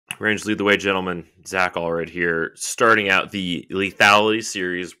Range lead the way, gentlemen. Zach Allred here, starting out the Lethality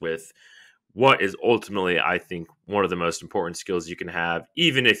series with what is ultimately, I think, one of the most important skills you can have,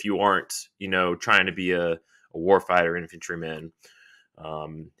 even if you aren't, trying to be a warfighter infantryman.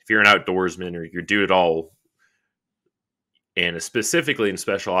 If you're an outdoorsman or you're do it all, and specifically in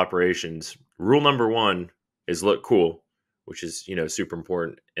special operations, rule number one is look cool, which is, super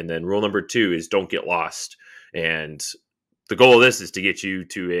important. And then rule number two is don't get lost. And the goal of this is to get you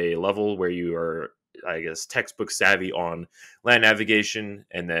to a level where you are, I guess, textbook savvy on land navigation.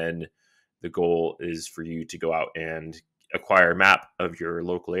 And then the goal is for you to go out and acquire a map of your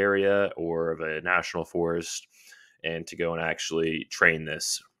local area or of a national forest and to go and actually train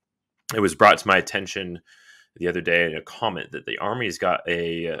this. It was brought to my attention the other day in a comment that the Army's got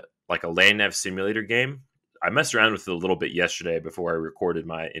a land nav simulator game. I messed around with it a little bit yesterday before I recorded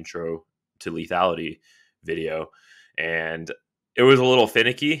my intro to Lethality video, and it was a little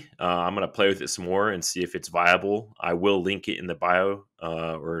finicky. I'm going to play with it some more and see if it's viable. I will link it in the bio,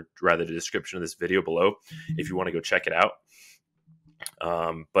 or rather the description of this video below, if you want to go check it out.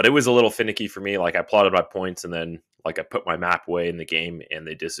 But it was a little finicky for me. I plotted my points and then I put my map away in the game and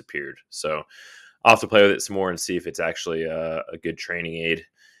they disappeared. So I'll have to play with it some more and see if it's actually a good training aid.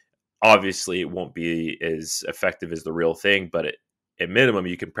 Obviously, it won't be as effective as the real thing, but at minimum,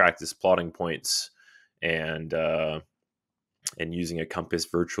 you can practice plotting points and using a compass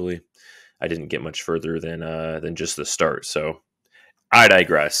virtually. I didn't get much further than just the start, so I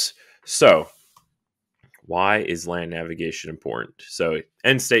digress. So, why is land navigation important? So,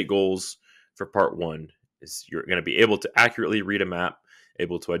 end state goals for part one is you're going to be able to accurately read a map,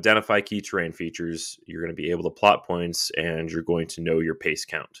 able to identify key terrain features, you're going to be able to plot points, and you're going to know your pace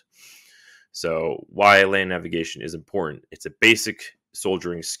count. So why land navigation is important. It's a basic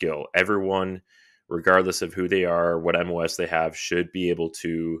soldiering skill. Everyone, regardless of who they are, what MOS they have, should be able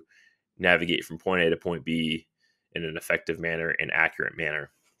to navigate from point A to point B in an effective manner and accurate manner.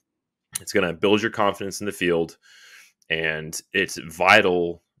 It's going to build your confidence in the field, and it's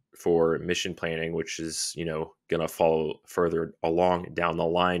vital for mission planning, which is, going to follow further along down the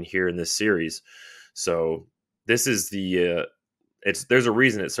line here in this series. So this is there's a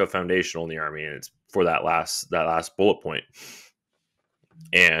reason it's so foundational in the Army, and it's for that last bullet point.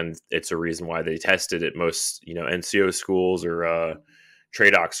 And it's a reason why they test it at most, NCO schools or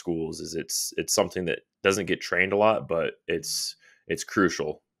TRADOC schools. Is it's something that doesn't get trained a lot, but it's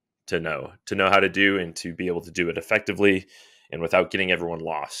crucial to know how to do and to be able to do it effectively and without getting everyone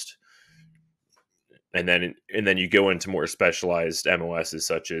lost. And then you go into more specialized MOSs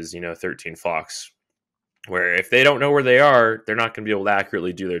such as 13 Fox, where if they don't know where they are, they're not going to be able to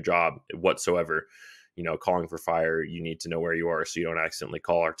accurately do their job whatsoever. Calling for fire, you need to know where you are so you don't accidentally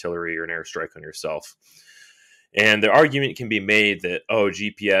call artillery or an airstrike on yourself. And the argument can be made that,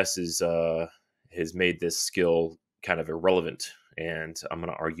 GPS has made this skill kind of irrelevant. And I'm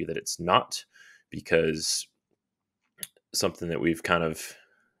going to argue that it's not, because something that we've kind of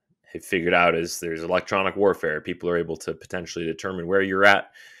have figured out is there's electronic warfare. People are able to potentially determine where you're at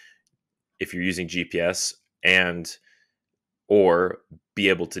if you're using GPS, or be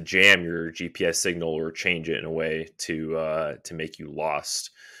able to jam your GPS signal or change it in a way to make you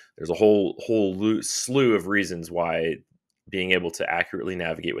lost. There's a whole slew of reasons why being able to accurately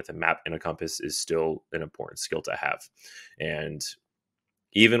navigate with a map and a compass is still an important skill to have. And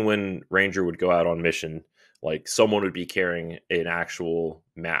even when Ranger would go out on mission, someone would be carrying an actual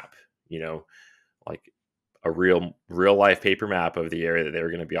map, a real life paper map of the area that they were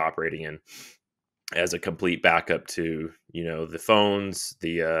going to be operating in, as a complete backup to, the phones,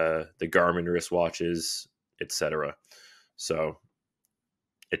 the Garmin wristwatches, etc. So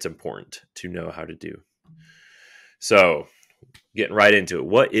it's important to know how to do. So getting right into it,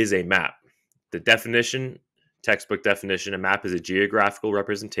 what is a map? The definition, textbook definition, a map is a geographical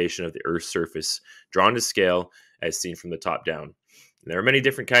representation of the Earth's surface drawn to scale as seen from the top down. And there are many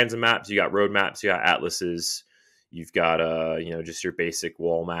different kinds of maps. You got road maps, you got atlases, you've got, just your basic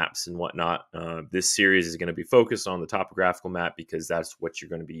wall maps and whatnot. This series is going to be focused on the topographical map because that's what you're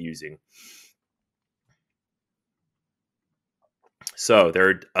going to be using. So there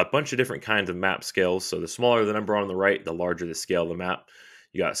are a bunch of different kinds of map scales. So the smaller the number on the right, the larger the scale of the map.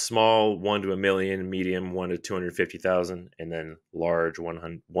 You got small, 1 to a million, medium, 1 to 250,000, and then large,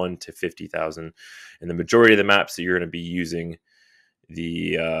 1 to 50,000. And the majority of the maps that you're going to be using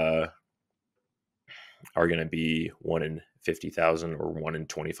are going to be 1 in 50,000 or 1 in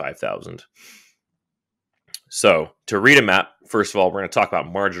 25,000. So to read a map, first of all, we're going to talk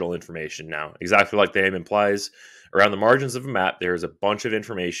about marginal information now. Exactly like the name implies, around the margins of a map, there's a bunch of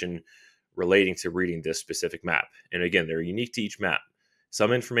information relating to reading this specific map. And again, they're unique to each map.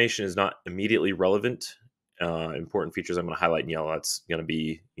 Some information is not immediately relevant. Important features I'm going to highlight in yellow. That's going to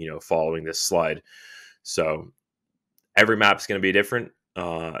be, following this slide. So every map is going to be different.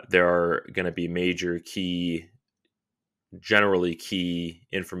 There are going to be major generally key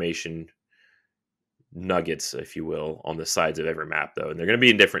information nuggets, if you will, on the sides of every map, though. And they're going to be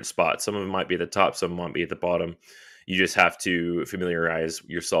in different spots. Some of them might be at the top, some might be at the bottom. You just have to familiarize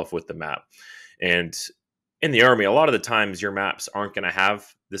yourself with the map. And in the Army, a lot of the times your maps aren't going to have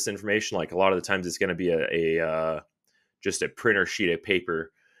this information. Like a lot of the times it's going to be just a printer sheet of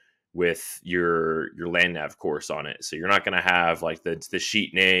paper with your land nav course on it. So you're not going to have like the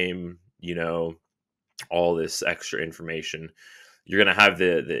sheet name, all this extra information. You're going to have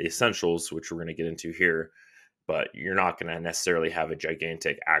the essentials, which we're going to get into here, but you're not going to necessarily have a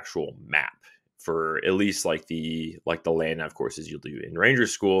gigantic actual map for at least like the land nav courses you'll do in Ranger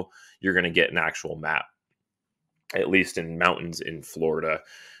School. You're going to get an actual map, at least in mountains in Florida.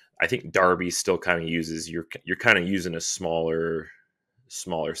 I think Darby still kind of uses you're kind of using a smaller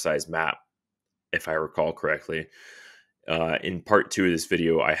size map, if I recall correctly. In part 2 of this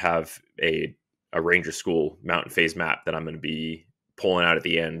video, I have a Ranger School mountain phase map that I'm going to be pulling out at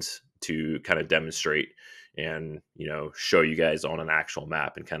the end to kind of demonstrate and show you guys on an actual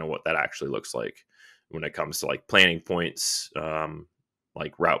map and kind of what that actually looks like when it comes to like planning points,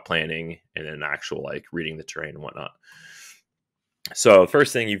 like route planning, and then actual like reading the terrain and whatnot. So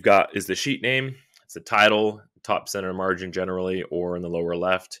first thing you've got is the sheet name. It's the title, top center margin generally, or in the lower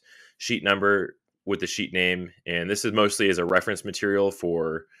left, sheet number with the sheet name. And this is mostly as a reference material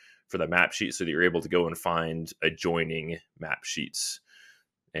for the map sheet, so that you're able to go and find adjoining map sheets,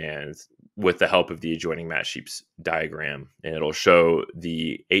 and with the help of the adjoining map sheets diagram. And it'll show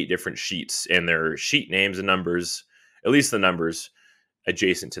the 8 different sheets and their sheet names and numbers, at least the numbers,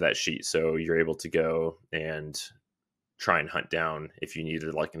 adjacent to that sheet. So you're able to go and try and hunt down if you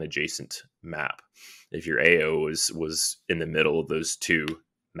needed like an adjacent map, if your AO was in the middle of those 2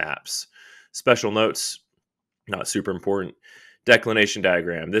 maps. Special notes, not super important. Declination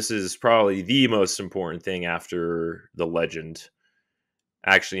diagram. This is probably the most important thing after the legend.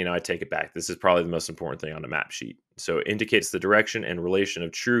 Actually, I take it back. This is probably the most important thing on the map sheet. So it indicates the direction and relation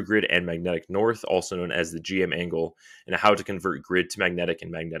of true grid and magnetic north, also known as the GM angle, and how to convert grid to magnetic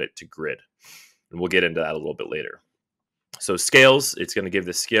and magnetic to grid. And we'll get into that a little bit later. So scales, it's going to give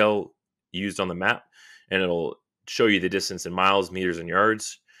the scale used on the map, and it'll show you the distance in miles, meters, and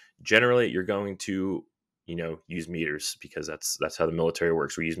yards. Generally, you're going to use meters, because that's how the military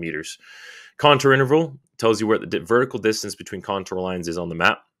works. We use meters. Contour interval tells you where the vertical distance between contour lines is on the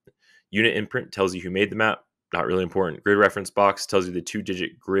map. Unit imprint tells you who made the map. Not really important. Grid reference box tells you the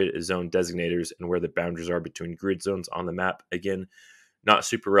 2-digit grid zone designators and where the boundaries are between grid zones on the map. Again, not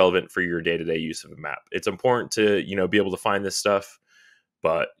super relevant for your day-to-day use of a map. It's important to be able to find this stuff,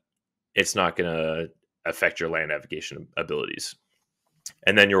 but it's not going to affect your land navigation abilities.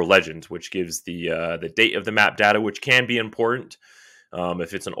 And then your legend, which gives the date of the map data, which can be important.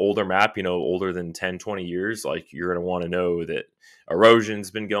 If it's an older map, older than 10, 20 years, like you're going to want to know that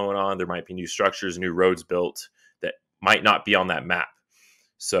erosion's been going on. There might be new structures, new roads built that might not be on that map.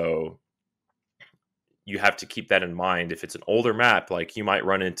 So you have to keep that in mind. If it's an older map, like you might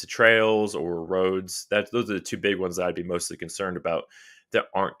run into trails or roads. Those are the 2 big ones that I'd be mostly concerned about that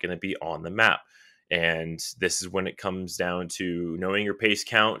aren't going to be on the map. And this is when it comes down to knowing your pace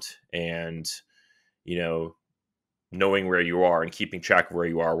count and, knowing where you are and keeping track of where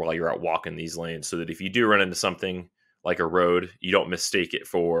you are while you're out walking these lanes, so that if you do run into something like a road, you don't mistake it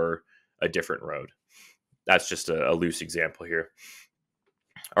for a different road. That's just a loose example here.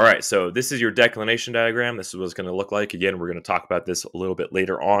 All right, so this is your declination diagram. This is what it's going to look like. Again, we're going to talk about this a little bit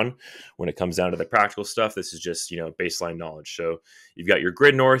later on when it comes down to the practical stuff. This is just, baseline knowledge. So you've got your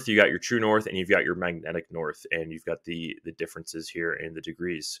grid north, you got your true north, and you've got your magnetic north, and you've got the differences here in the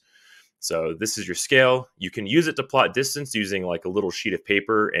degrees. So this is your scale. You can use it to plot distance using like a little sheet of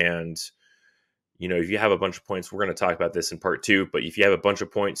paper. And, if you have a bunch of points, we're going to talk about this in part 2, but if you have a bunch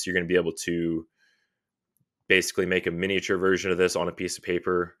of points, you're going to be able to basically make a miniature version of this on a piece of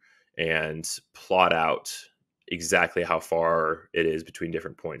paper and plot out exactly how far it is between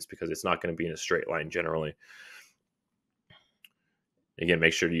different points, because it's not going to be in a straight line generally. Again,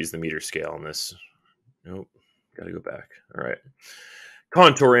 make sure to use the meter scale on this. Nope, got to go back. All right.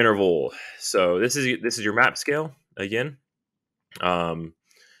 Contour interval. So this is your map scale again.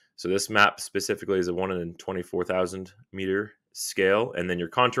 So this map specifically is a 1 in 24,000 meter scale, and then your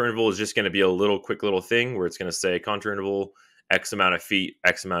contour interval is just going to be a quick little thing where it's going to say contour interval X amount of feet,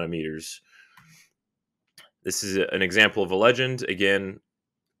 X amount of meters. This is an example of a legend. Again,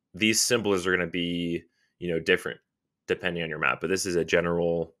 these symbols are going to be different depending on your map, but this is a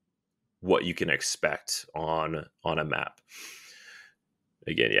general what you can expect on a map.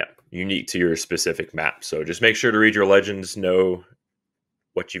 Again, yeah, unique to your specific map. So just make sure to read your legends, know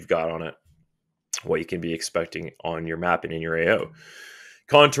what you've got on it, what you can be expecting on your map and in your AO.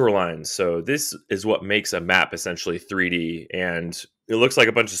 Contour lines. So this is what makes a map essentially 3D, and it looks like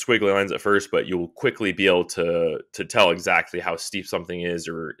a bunch of squiggly lines at first, but you'll quickly be able to tell exactly how steep something is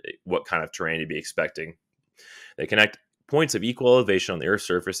or what kind of terrain to be expecting. They connect points of equal elevation on the Earth's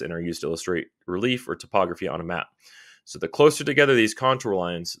surface and are used to illustrate relief or topography on a map. So the closer together these contour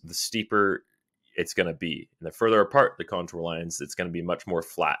lines, the steeper it's going to be. And the further apart the contour lines, it's going to be much more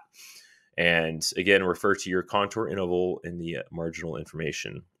flat. And again, refer to your contour interval in the marginal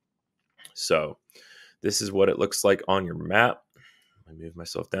information. So this is what it looks like on your map. Let me move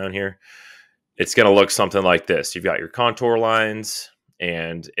myself down here. It's going to look something like this. You've got your contour lines,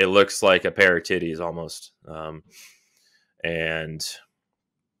 and it looks like a pair of titties almost.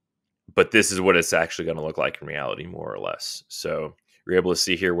 But this is what it's actually going to look like in reality, more or less. So you're able to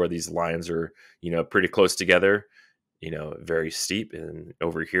see here where these lines are, pretty close together, very steep. And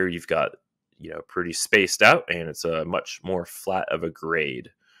over here, you've got, pretty spaced out, and it's a much more flat of a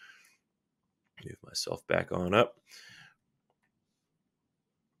grade. Move myself back on up.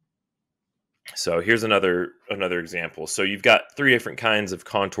 So here's another example. So you've got 3 different kinds of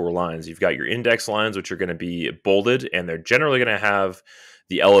contour lines. You've got your index lines, which are going to be bolded, and they're generally going to have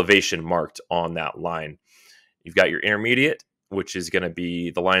the elevation marked on that line. You've got your intermediate, which is going to be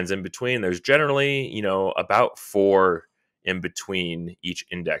the lines in between. There's generally, about 4 in between each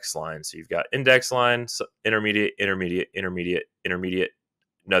index line. So you've got index line, intermediate, intermediate, intermediate, intermediate,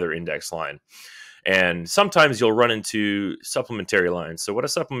 another index line. And sometimes you'll run into supplementary lines. So what a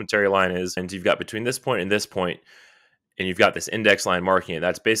supplementary line is, and you've got between this point and this point, and you've got this index line marking it.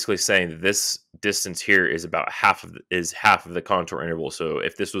 That's basically saying that this distance here is about half of the contour interval. So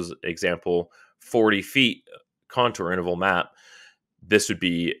if this was example 40 feet contour interval map, this would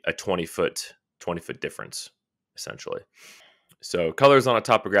be a 20 foot difference essentially. So colors on a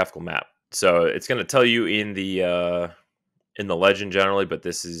topographical map. So it's going to tell you in the legend generally, but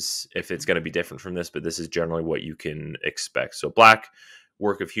this is if it's going to be different from this, but this is generally what you can expect. So black,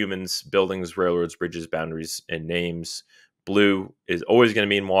 work of humans, buildings, railroads, bridges, boundaries, and names. Blue is always going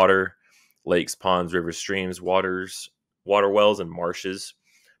to mean water, lakes, ponds, rivers, streams, water wells, and marshes.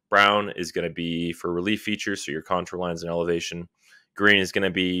 Brown is going to be for relief features, so your contour lines and elevation. Green is going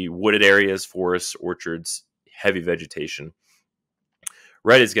to be wooded areas, forests, orchards, heavy vegetation.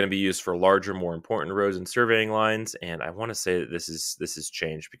 Red is going to be used for larger, more important roads and surveying lines, and I want to say that this is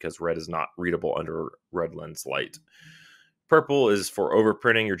changed because red is not readable under red lens light. Purple is for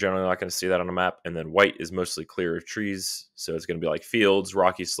overprinting. You're generally not going to see that on a map. And then white is mostly clear trees. So it's going to be like fields,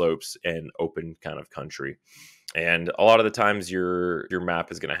 rocky slopes, and open kind of country. And a lot of the times your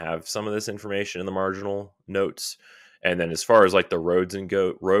map is going to have some of this information in the marginal notes. And then as far as like the roads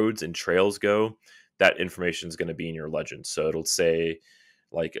and trails go, that information is going to be in your legend. So it'll say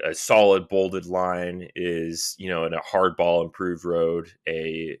like a solid bolded line is, in a hardball improved road.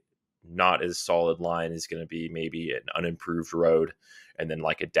 A not as solid line is going to be maybe an unimproved road, and then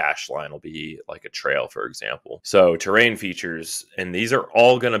like a dash line will be like a trail, for example. So terrain features, and these are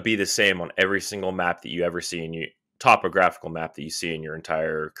all going to be the same on every single map that you ever see in your topographical map that you see in your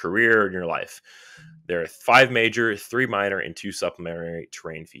entire career and your life. There are 5 major, 3 minor, and 2 supplementary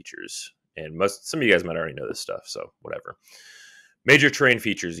terrain features. And some of you guys might already know this stuff, so whatever. Major terrain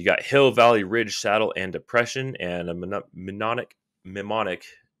features: you got hill, valley, ridge, saddle, and depression, and a mnemonic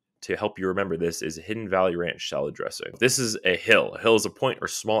to help you remember this is a Hidden Valley Ranch salad dressing. This is a hill. A hill is a point or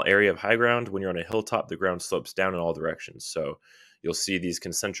small area of high ground. When you're on a hilltop, the ground slopes down in all directions. So you'll see these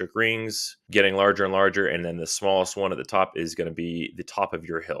concentric rings getting larger and larger, and then the smallest one at the top is going to be the top of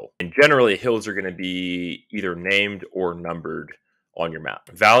your hill. And generally, hills are going to be either named or numbered on your map.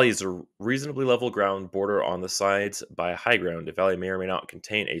 Valley is a reasonably level ground border on the sides by high ground. A valley may or may not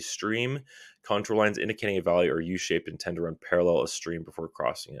contain a stream. Contour lines indicating a valley are U-shaped and tend to run parallel a stream before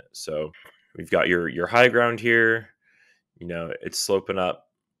crossing it. So we've got your high ground here. It's sloping up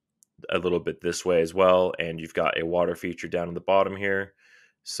a little bit this way as well, and you've got a water feature down in the bottom here.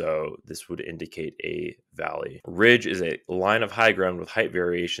 So this would indicate a valley. Ridge is a line of high ground with height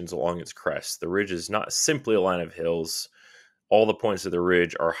variations along its crest. The ridge is not simply a line of hills. All the points of the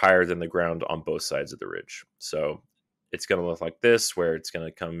ridge are higher than the ground on both sides of the ridge. So it's going to look like this, where it's going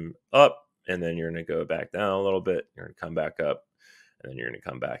to come up, and then you're going to go back down a little bit. You're going to come back up, and then you're going to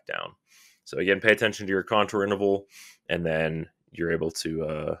come back down. So again, pay attention to your contour interval, and then you're able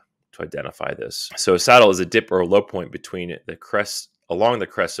to identify this. So a saddle is a dip or a low point between the crest along the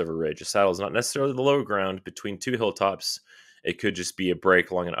crest of a ridge. A saddle is not necessarily the low ground between two hilltops. It could just be a break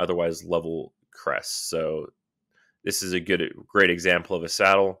along an otherwise level crest. So this is a great example of a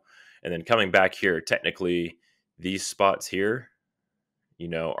saddle. And then coming back here, technically these spots here,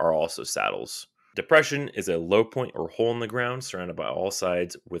 are also saddles. Depression is a low point or hole in the ground surrounded by all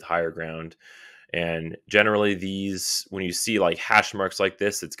sides with higher ground. And generally these, when you see like hash marks like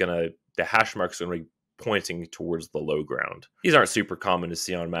this, the hash marks are going to be pointing towards the low ground. These aren't super common to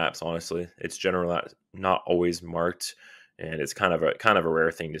see on maps, honestly. It's generally not always marked, and it's kind of a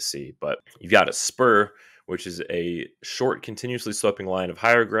rare thing to see. But you've got a spur, which is a short, continuously sloping line of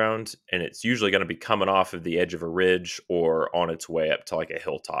higher ground, and it's usually going to be coming off of the edge of a ridge or on its way up to like a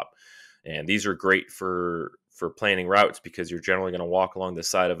hilltop. And these are great for planning routes because you're generally going to walk along the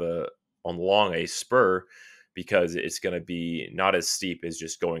side of along a spur because it's going to be not as steep as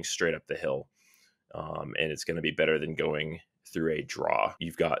just going straight up the hill. And it's going to be better than going through a draw.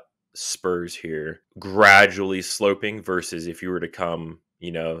 You've got spurs here gradually sloping versus if you were to come,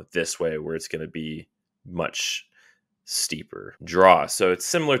 this way where it's going to be much steeper draw. So it's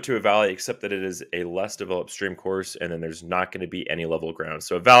similar to a valley, except that it is a less developed stream course, and then there's not going to be any level ground.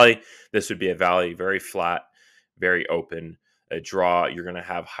 So a valley, this would be a valley, very flat, very open. A draw, you're going to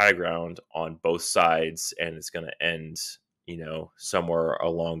have high ground on both sides, and it's going to end, somewhere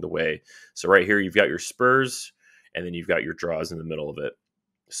along the way. So right here, you've got your spurs, and then you've got your draws in the middle of it.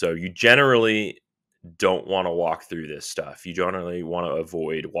 So you generally don't want to walk through this stuff. You generally want to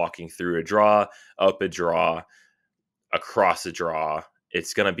avoid walking through a draw, up a draw, across a draw.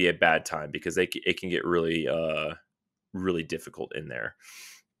 It's going to be a bad time because it can get really, really difficult in there.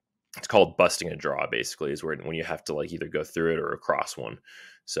 It's called busting a draw, basically, is when you have to like either go through it or across one.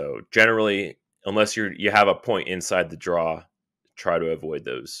 So generally, unless you have a point inside the draw, try to avoid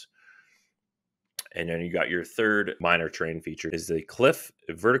those. And then you got your third minor terrain feature is the cliff,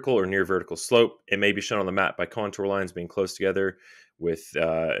 vertical or near vertical slope. It may be shown on the map by contour lines being close together with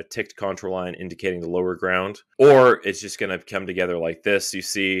a ticked contour line indicating the lower ground, or it's just going to come together like this. You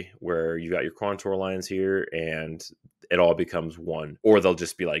see where you got your contour lines here and it all becomes one, or they'll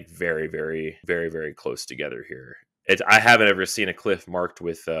just be like very, very, very, very close together here. I haven't ever seen a cliff marked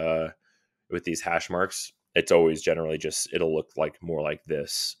with these hash marks. It's always generally just, it'll look like more like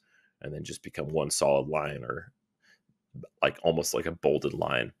this and then just become one solid line or like almost like a bolded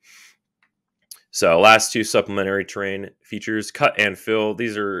line. So last two supplementary terrain features, cut and fill.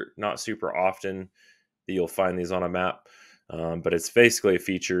 These are not super often that you'll find these on a map, but it's basically a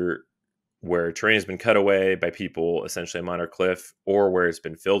feature where terrain has been cut away by people, essentially a minor cliff, or where it's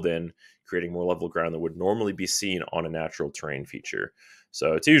been filled in, creating more level ground that would normally be seen on a natural terrain feature.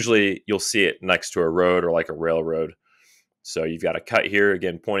 So it's usually, you'll see it next to a road or like a railroad. So you've got a cut here,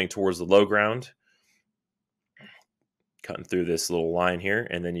 again, pointing towards the low ground, cutting through this little line here.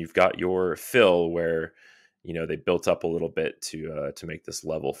 And then you've got your fill where, they built up a little bit to make this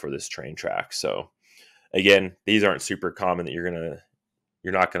level for this train track. So again, these aren't super common that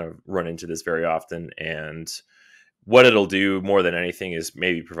you're not going to run into this very often. And what it'll do more than anything is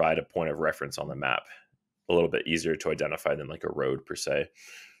maybe provide a point of reference on the map, a little bit easier to identify than like a road per se.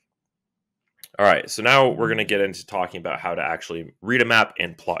 All right, so now we're going to get into talking about how to actually read a map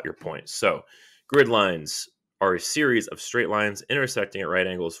and plot your points. So grid lines are a series of straight lines intersecting at right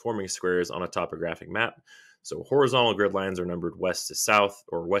angles, forming squares on a topographic map. So horizontal grid lines are numbered west to south,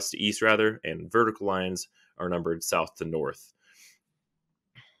 or west to east rather, and vertical lines are numbered south to north.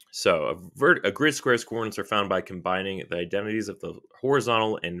 So a grid square's coordinates are found by combining the identities of the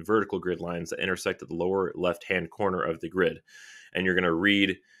horizontal and vertical grid lines that intersect at the lower left-hand corner of the grid. And you're going to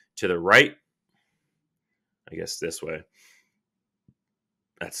read to the right, I guess this way.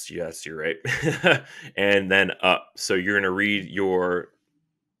 That's your right. And then up. So you're going to read your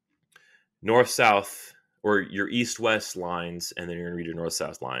north-south or your east-west lines, and then you're going to read your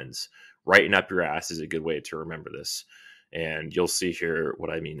north-south lines. Writing up your ass is a good way to remember this. And you'll see here what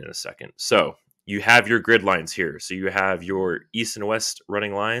I mean in a second. So you have your grid lines here. So you have your east and west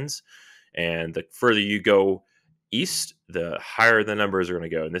running lines. And the further you go east, the higher the numbers are going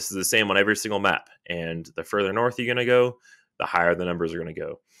to go. And this is the same on every single map. And the further north you're going to go, the higher the numbers are going to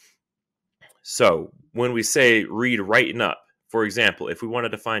go. So when we say read right and up, for example, if we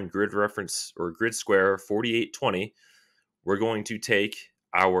wanted to find grid reference or grid square 4820, we're going to take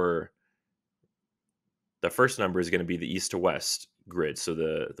the first number is going to be the east to west grid. So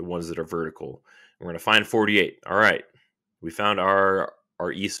the ones that are vertical. We're going to find 48. All right. We found our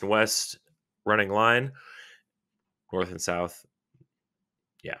east and west running line, north and south.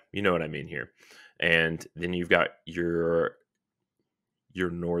 Yeah, you know what I mean here. And then you've got your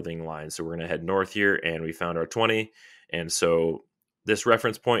northing line. So we're going to head north here, and we found our 20. And so this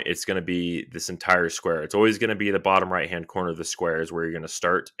reference point, it's going to be this entire square. It's always going to be the bottom right-hand corner of the square is where you're going to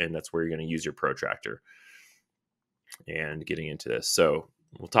start, and that's where you're going to use your protractor. And getting into this. So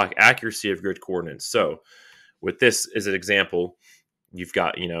we'll talk accuracy of grid coordinates. So with this as an example, you've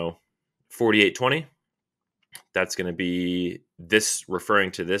got, 4820. That's going to be this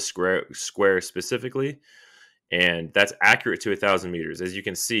referring to this square specifically. And that's accurate to 1,000 meters. As you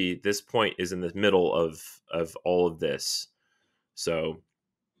can see, this point is in the middle of all of this. So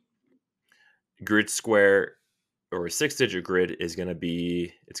grid square or a 6-digit grid is going to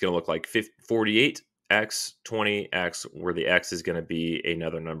be, it's going to look like 48x, 20x, where the x is going to be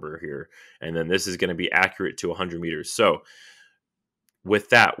another number here. And then this is going to be accurate to 100 meters. So with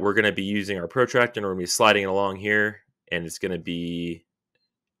that, we're going to be using our protractor, and we're going to be sliding it along here, and it's going to be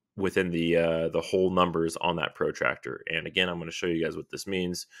within the whole numbers on that protractor. And again, I'm going to show you guys what this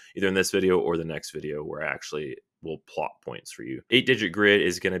means either in this video or the next video where I actually will plot points for you. 8-digit grid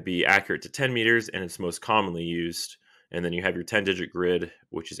is going to be accurate to 10 meters, and it's most commonly used. And then you have your 10-digit grid,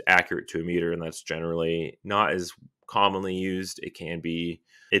 which is accurate to a meter, and that's generally not as commonly used.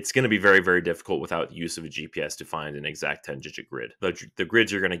 It's going to be very, very difficult without the use of a GPS to find an exact 10-digit grid. The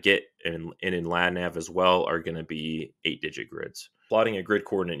grids you're going to get in LandNav as well are going to be 8-digit grids. Plotting a grid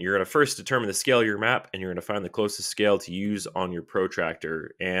coordinate, you're going to first determine the scale of your map, and you're going to find the closest scale to use on your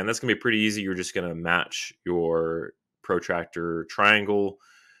protractor. And that's going to be pretty easy. You're just going to match your protractor triangle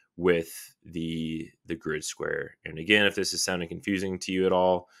with the grid square. And again, if this is sounding confusing to you at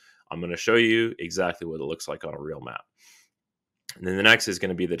all, I'm going to show you exactly what it looks like on a real map. And then the next is going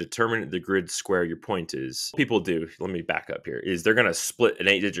to be the determine the grid square your point is. What people do, let me back up here, is they're going to split an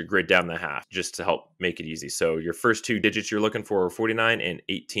 8-digit grid down the half just to help make it easy. So your first 2 digits you're looking for are 49 and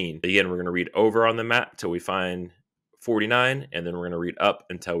 18. Again, we're going to read over on the map until we find 49, and then we're going to read up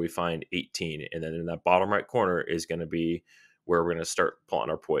until we find 18. And then in that bottom right corner is going to be where we're going to start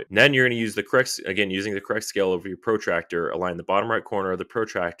plotting our point. And then you're going to use the correct, again, using the correct scale over your protractor, align the bottom right corner of the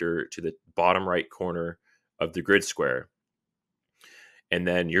protractor to the bottom right corner of the grid square. And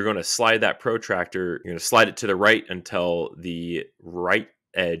then you're going to slide that protractor, you're going to slide it to the right until the right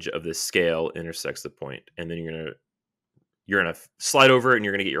edge of the scale intersects the point. And then you're going to slide over it, and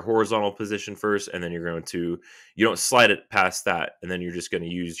you're going to get your horizontal position first. And then you don't slide it past that. And then you're just going to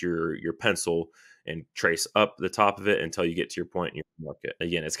use your pencil and trace up the top of it until you get to your point and you mark it.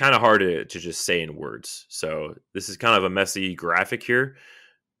 Again, it's kind of hard to just say in words. So this is kind of a messy graphic here,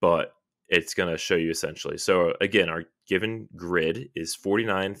 but it's going to show you essentially. So again, our given grid is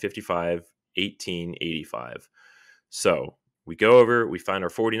 49, 55, 18, 85. So we go over, we find our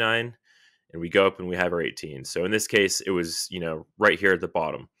 49, and we go up and we have our 18. So in this case, it was, right here at the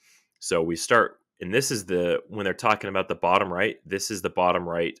bottom. So we start, and this is when they're talking about the bottom right, this is the bottom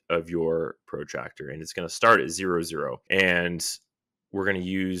right of your protractor, and it's going to start at 0, 0. And we're going to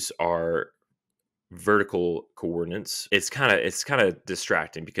use our vertical coordinates. It's kind of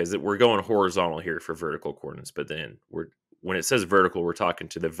distracting because we're going horizontal here for vertical coordinates, but then when it says vertical, we're talking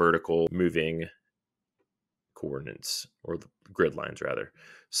to the vertical moving coordinates, or the grid lines rather.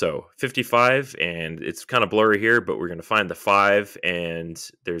 So 55, and it's kind of blurry here, but we're going to find the 5, and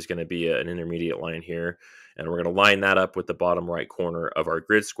there's going to be an intermediate line here, and we're going to line that up with the bottom right corner of our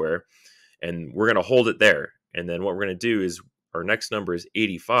grid square, and we're going to hold it there. And then what we're going to do is our next number is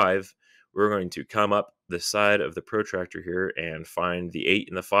 85. We're going to come up the side of the protractor here and find the 8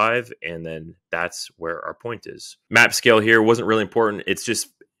 and the 5, and then that's where our point is. Map scale here wasn't really important. It's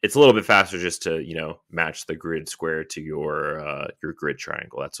a little bit faster just to, match the grid square to your grid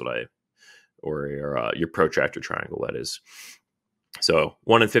triangle. That's or your protractor triangle, that is. So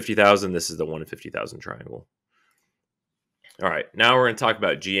 1 in 50,000, this is the 1 in 50,000 triangle. All right, now we're going to talk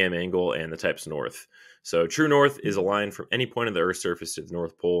about GM angle and the types north. So true north is a line from any point of the Earth's surface to the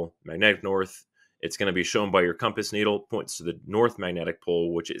North Pole. Magnetic north, it's going to be shown by your compass needle, points to the North Magnetic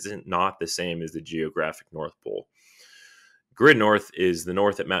Pole, which isn't not the same as the geographic North Pole. Grid north is the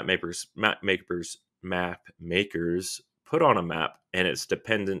north that map makers put on a map, and it's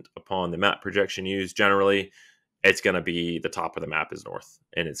dependent upon the map projection used. Generally, it's going to be the top of the map is north,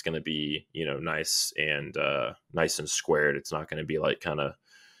 and it's going to be nice and squared. It's not going to be like kind of,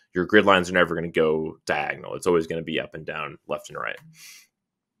 your grid lines are never going to go diagonal. It's always going to be up and down, left and right.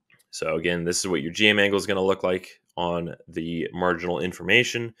 So again, this is what your GM angle is going to look like on the marginal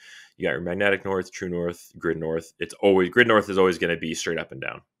information. You got your magnetic north, true north, grid north. Grid north is always going to be straight up and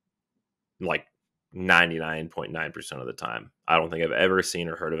down, like 99.9% of the time. I don't think I've ever seen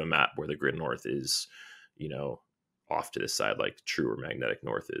or heard of a map where the grid north is, off to the side like true or magnetic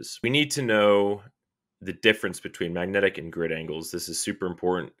north is. We need to know the difference between magnetic and grid angles. This is super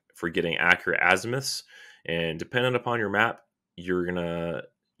important for getting accurate azimuths, and depending upon your map, you're going to,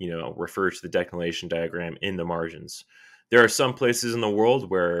 refer to the declination diagram in the margins. There are some places in the world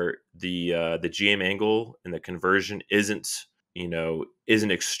where the GM angle and the conversion isn't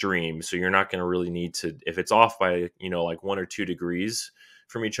extreme. So you're not going to really need to, if it's off by, like 1 or 2 degrees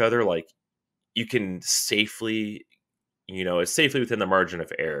from each other, like you can safely, it's safely within the margin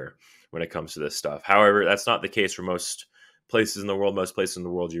of error when it comes to this stuff. However, that's not the case for most places in the world. Most places in the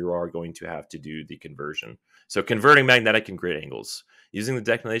world, you are going to have to do the conversion. So converting magnetic and grid angles. Using the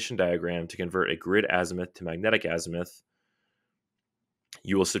declination diagram to convert a grid azimuth to magnetic azimuth,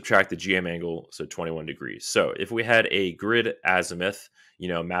 you will subtract the GM angle, so 21 degrees. So if we had a grid azimuth,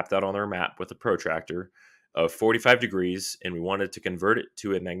 mapped out on our map with a protractor of 45 degrees, and we wanted to convert it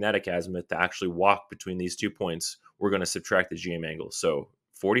to a magnetic azimuth to actually walk between these 2 points, we're going to subtract the GM angle. So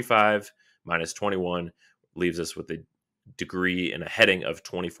 45 minus 21 leaves us with a degree and a heading of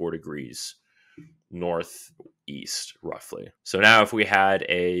 24 degrees northeast, roughly. So now if we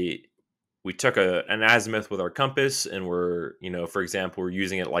took an azimuth with our compass, and we're, for example, we're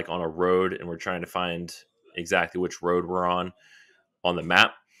using it like on a road, and we're trying to find exactly which road we're on the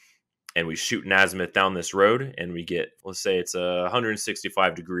map, and we shoot an azimuth down this road, and we get, let's say it's a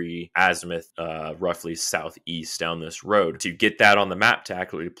 165 degree azimuth, roughly southeast down this road. To get that on the map, to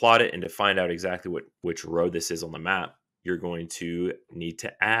accurately plot it, and to find out exactly which road this is on the map, you're going to need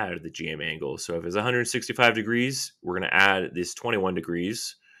to add the GM angle. So if it's 165 degrees, we're going to add this 21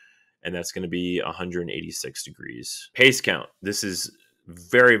 degrees, and that's going to be 186 degrees. Pace count. This is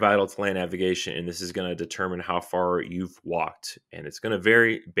very vital to land navigation, and this is going to determine how far you've walked. And it's going to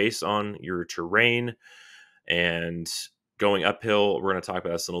vary based on your terrain. And going uphill, we're going to talk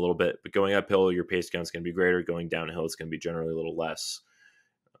about this in a little bit, but going uphill, your pace count is going to be greater. Going downhill, it's going to be generally a little less.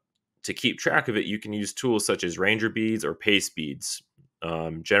 To keep track of it, you can use tools such as ranger beads or pace beads.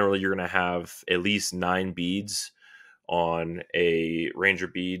 Generally, you're going to have at least 9 beads on a ranger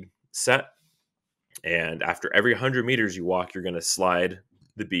bead set, and after every 100 meters you walk, you're going to slide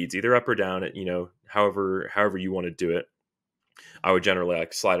the beads either up or down at, however you want to do it. I would generally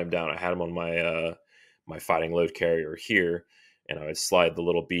like slide them down. I had them on my my fighting load carrier here, and I would slide the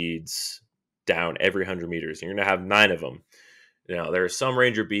little beads down every 100 meters, and you're going to have 9 of them. Now, there are some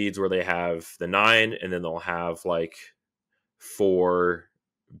ranger beads where they have the 9, and then they'll have like 4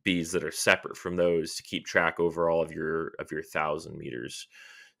 beads that are separate from those to keep track over all of your 1,000 meters.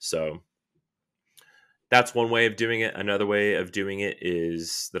 So that's one way of doing it. Another way of doing it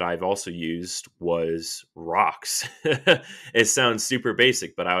is that I've also used was rocks. It sounds super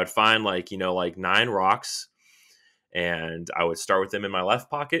basic, but I would find like 9 rocks, and I would start with them in my left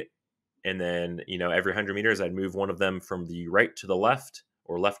pocket. And then, every 100 meters, I'd move one of them from the right to the left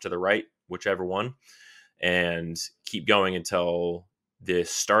or left to the right, whichever one, and keep going until the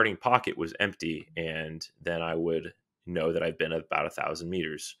starting pocket was empty. And then I would know that I've been about 1,000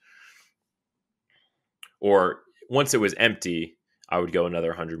 meters. Or once it was empty, I would go another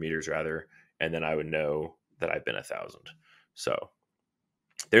 100 meters rather, and then I would know that I've been 1,000. So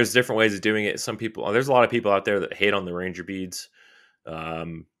there's different ways of doing it. There's a lot of people out there that hate on the ranger beads.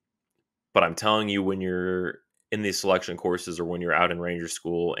 But I'm telling you, when you're in these selection courses or when you're out in ranger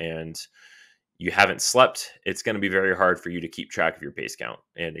school and you haven't slept, it's going to be very hard for you to keep track of your pace count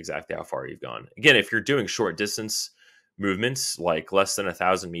and exactly how far you've gone. Again, if you're doing short distance movements, like less than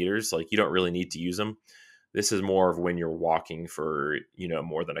 1,000 meters, like you don't really need to use them. This is more of when you're walking for,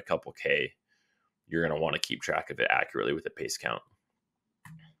 more than a couple K, you're going to want to keep track of it accurately with a pace count.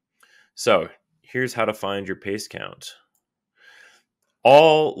 So here's how to find your pace count.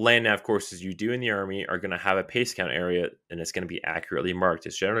 All land nav courses you do in the Army are going to have a pace count area, and it's going to be accurately marked.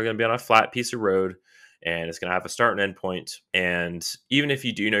 It's generally going to be on a flat piece of road, and it's going to have a start and end point. And even if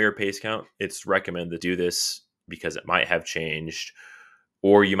you do know your pace count, it's recommended to do this because it might have changed,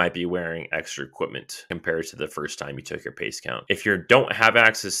 or you might be wearing extra equipment compared to the first time you took your pace count. If you don't have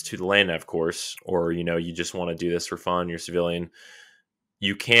access to the land nav course, or you just want to do this for fun, you're civilian,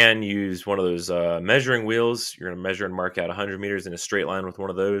 you can use one of those measuring wheels. You're going to measure and mark out 100 meters in a straight line with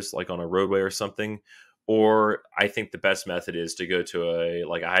one of those, like on a roadway or something. Or I think the best method is to go to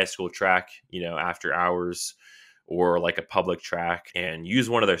a high school track, after hours, or like a public track, and use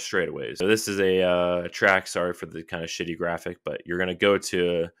one of their straightaways. So this is a track. Sorry for the kind of shitty graphic, but you're going to go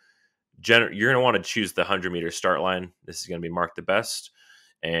to you're going to want to choose the 100-meter start line. This is going to be marked the best,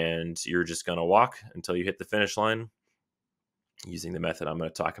 and you're just going to walk until you hit the finish line, using the method I'm going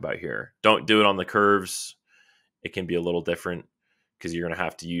to talk about here. Don't do it on the curves. It can be a little different because you're going to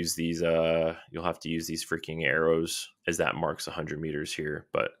have to use these, you'll have to use these freaking arrows as that marks 100 meters here,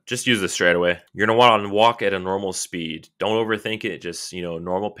 but just use the straightaway. You're going to want to walk at a normal speed. Don't overthink it. Just,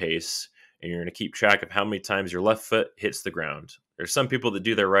 normal pace. and you're going to keep track of how many times your left foot hits the ground. There's some people that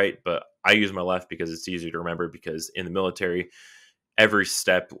do their right, but I use my left because it's easier to remember, because in the military, every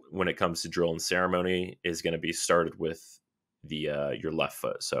step when it comes to drill and ceremony is going to be started with the your left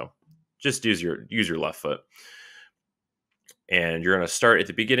foot. So just use your left foot. And you're going to start at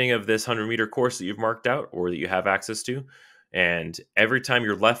the beginning of this 100-meter course that you've marked out or that you have access to. And every time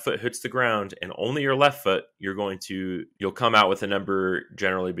your left foot hits the ground, and only your left foot, you'll come out with a number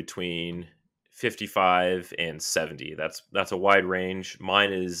generally between 55 and 70. That's a wide range.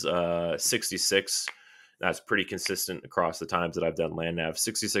 Mine is 66. That's pretty consistent across the times that I've done land nav.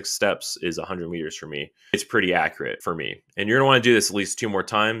 66 steps is 100 meters for me. It's pretty accurate for me. And you're going to want to do this at least 2 more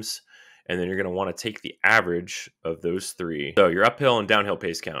times. And then you're going to want to take the average of those 3. So your uphill and downhill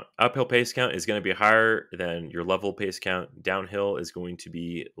pace count. Uphill pace count is going to be higher than your level pace count. Downhill is going to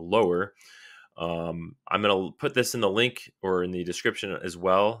be lower. I'm going to put this in the link or in the description as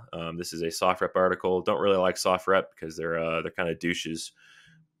well. This is a soft rep article. Don't really like soft rep because they're kind of douches.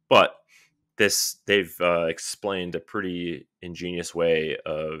 But they've explained a pretty ingenious way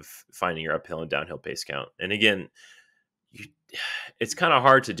of finding your uphill and downhill pace count. And again, it's kind of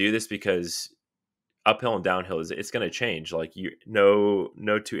hard to do this because uphill and downhill it's going to change. Like no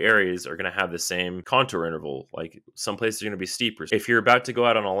 2 areas are going to have the same contour interval. Like some places are going to be steeper. If you're about to go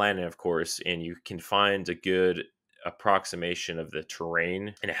out on a land nav course and you can find a good approximation of the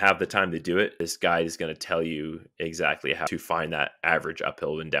terrain and have the time to do it, this guide is going to tell you exactly how to find that average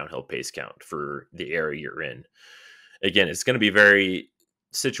uphill and downhill pace count for the area you're in. Again, it's going to be very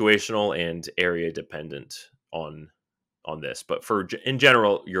situational and area dependent on this, but in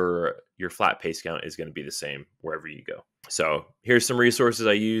general, your flat pace count is going to be the same wherever you go. So here's some resources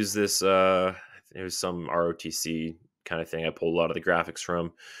I use. There's some ROTC kind of thing I pulled a lot of the graphics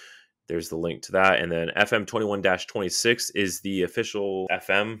from. There's the link to that. And then FM21-26 is the official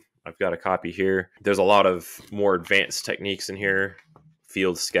FM. I've got a copy here. There's a lot of more advanced techniques in here,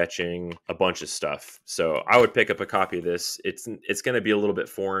 field sketching, a bunch of stuff. So I would pick up a copy of this. It's going to be a little bit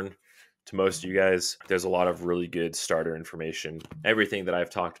foreign to most of you guys. There's a lot of really good starter information. Everything that I've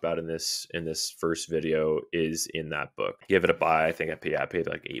talked about in this first video is in that book. Give it a buy. I think I paid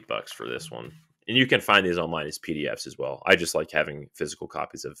like $8 for this one. And you can find these online as PDFs as well. I just like having physical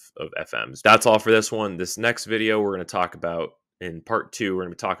copies of FMs. That's all for this one. This next video, we're going to talk about, in part 2, we're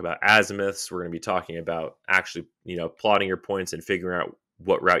going to talk about azimuths. We're going to be talking about actually, plotting your points and figuring out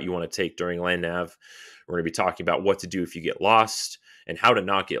what route you want to take during land nav. We're going to be talking about what to do if you get lost and how to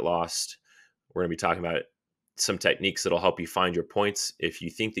not get lost. We're going to be talking about some techniques that'll help you find your points if you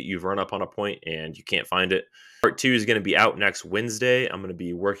think that you've run up on a point and you can't find it. Part 2 is going to be out next Wednesday. I'm going to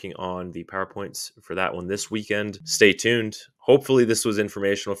be working on the PowerPoints for that one this weekend. Stay tuned. Hopefully this was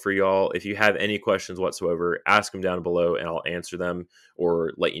informational for y'all. If you have any questions whatsoever, ask them down below and I'll answer them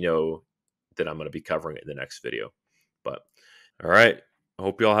or let you know that I'm going to be covering it in the next video. But all right, I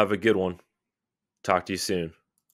hope y'all have a good one. Talk to you soon.